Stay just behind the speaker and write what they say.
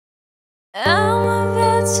I'm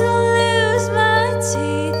about to lose my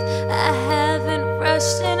teeth. I haven't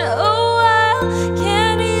brushed in a while.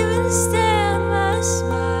 Can't even stand my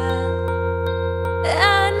smile.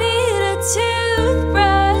 I need a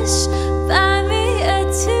toothbrush. Find me a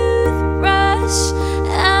toothbrush.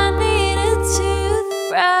 I need a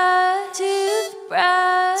toothbrush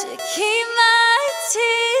to keep my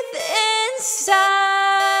teeth inside.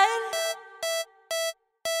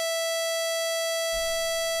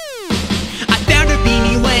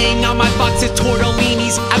 Laying on my box of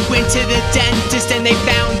tortellinis. I went to the dentist and they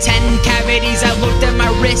found 10 cavities. I looked at my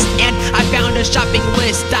wrist and I found a shopping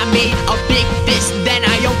list. I made a big fist, then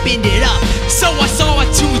I opened it up. So I saw a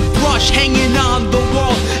toothbrush hanging on the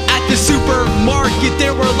wall at the supermarket.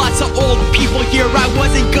 There were lots of old people here. I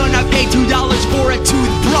wasn't gonna pay $2 for a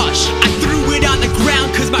toothbrush. I threw it on the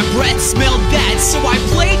ground cause my breath smelled bad. So I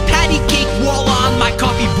played patty cake while on my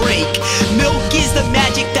coffee break. Milk is the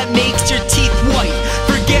magic that makes your teeth white.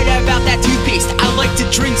 Forget about that toothpaste, I like to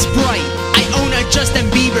drink Sprite. I own a Justin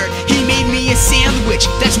Bieber, he made me a sandwich.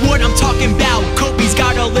 That's what I'm talking about, Kobe's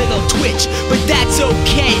got a little twitch. But that's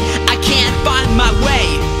okay, I can't find my way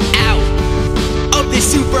out of this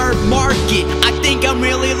supermarket. I think I'm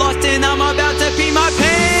really lost and I'm about to pee my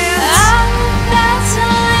pants. I'm about to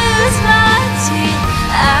lose my teeth.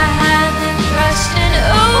 I haven't brushed in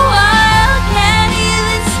a while. Can't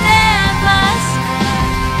even stand my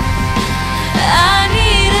smile. I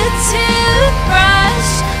need a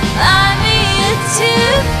toothbrush. Find me a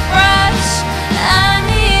toothbrush. I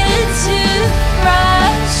need a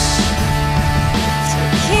toothbrush to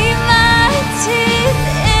keep my teeth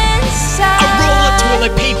inside. A roll of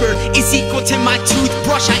toilet paper is equal to my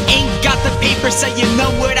toothbrush. I ain't got the paper, so you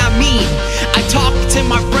know what I mean. I talk to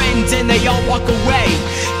my friends and they all walk away.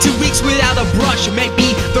 2 weeks without a brush may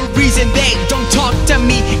be the reason they don't talk to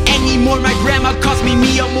me anymore. My grandma cost me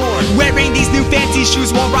a more. Wearing these new fancy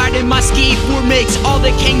shoes while riding my skateboard makes all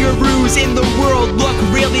the kangaroos in the world look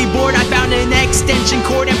really bored. I found an extension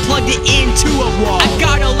cord and plugged it into a wall. I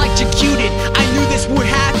got electrocuted, I knew this would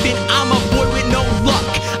happen. I'm a boy with no luck,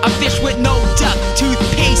 a fish with no duck.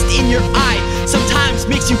 Toothpaste in your eye sometimes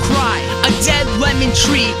makes you cry. A dead lemon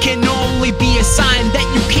tree can only be a sign that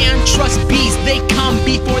you can't trust bees. They come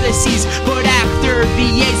before the C's, but after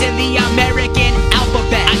the A's and the American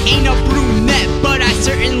alphabet. I ain't a brunette, but I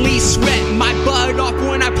certainly sweat my butt off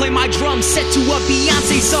when I play my drum set to a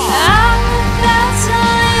Beyonce song. I'm about to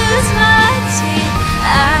lose my teeth.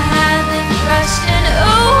 I haven't brushed in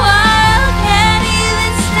a while. Can't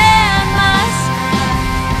even stand my smile.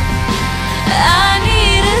 I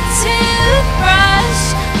need a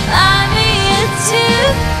toothbrush. Find me a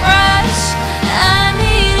toothbrush. I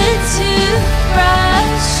need a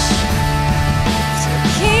toothbrush to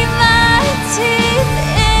keep my teeth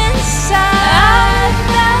inside. I'm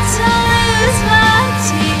about to lose my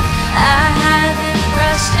teeth. I haven't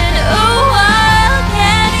brushed in a while.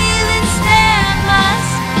 Can't even stand my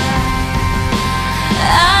smile.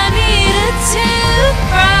 I need a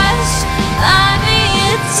toothbrush. Find me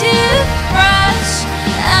a toothbrush.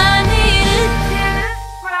 I need a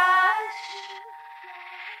toothbrush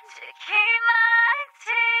to keep my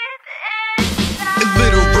teeth inside. It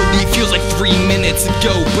literally feels like 3 minutes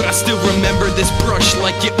ago, but I still remember this brush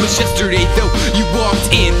like it was yesterday. Though you walked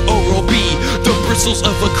in, Oral-B, the bristles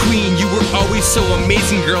of a queen. You were always so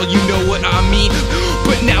amazing, girl, you know what I mean.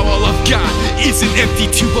 But now all I've got is an empty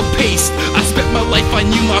tube of paste. I spent my life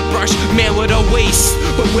on you, my brush, man, what a waste.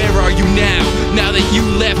 But where are you now, now that you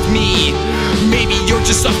left me? Maybe you're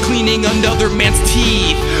just off cleaning another man's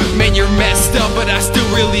teeth. Man, you're messed up, but I still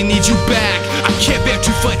really need you back. I can't bear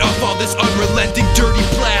to fight off all this unrelenting dirty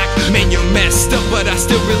plaque. Man, you're messed up, but I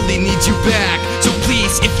still really need you back. So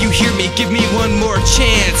please, if you hear me, give me one more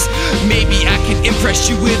chance. Maybe I can impress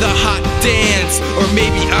you with a hot dance. Or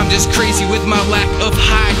maybe I'm just crazy with my lack of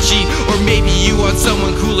hygiene. Or maybe you want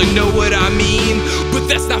someone cooler, know what I mean. But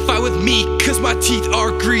that's not fine with me, cause my teeth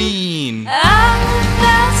are green. I'm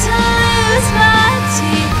about to lose my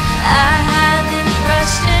teeth. I haven't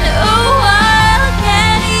brushed in a while.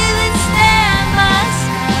 Can't even stand my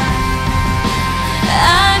smile.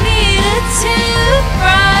 I need a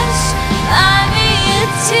toothbrush. Find me a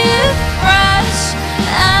toothbrush.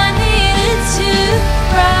 I need a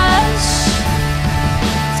toothbrush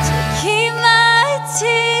to keep my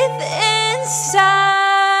teeth inside.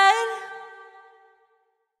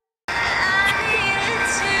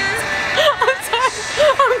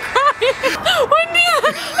 I'm crying. Wendy,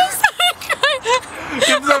 I'm sorry, crying.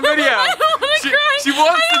 It's on video. I don't want to cry. She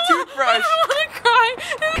wants the toothbrush. I don't want to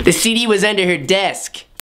cry. The CD was under her desk.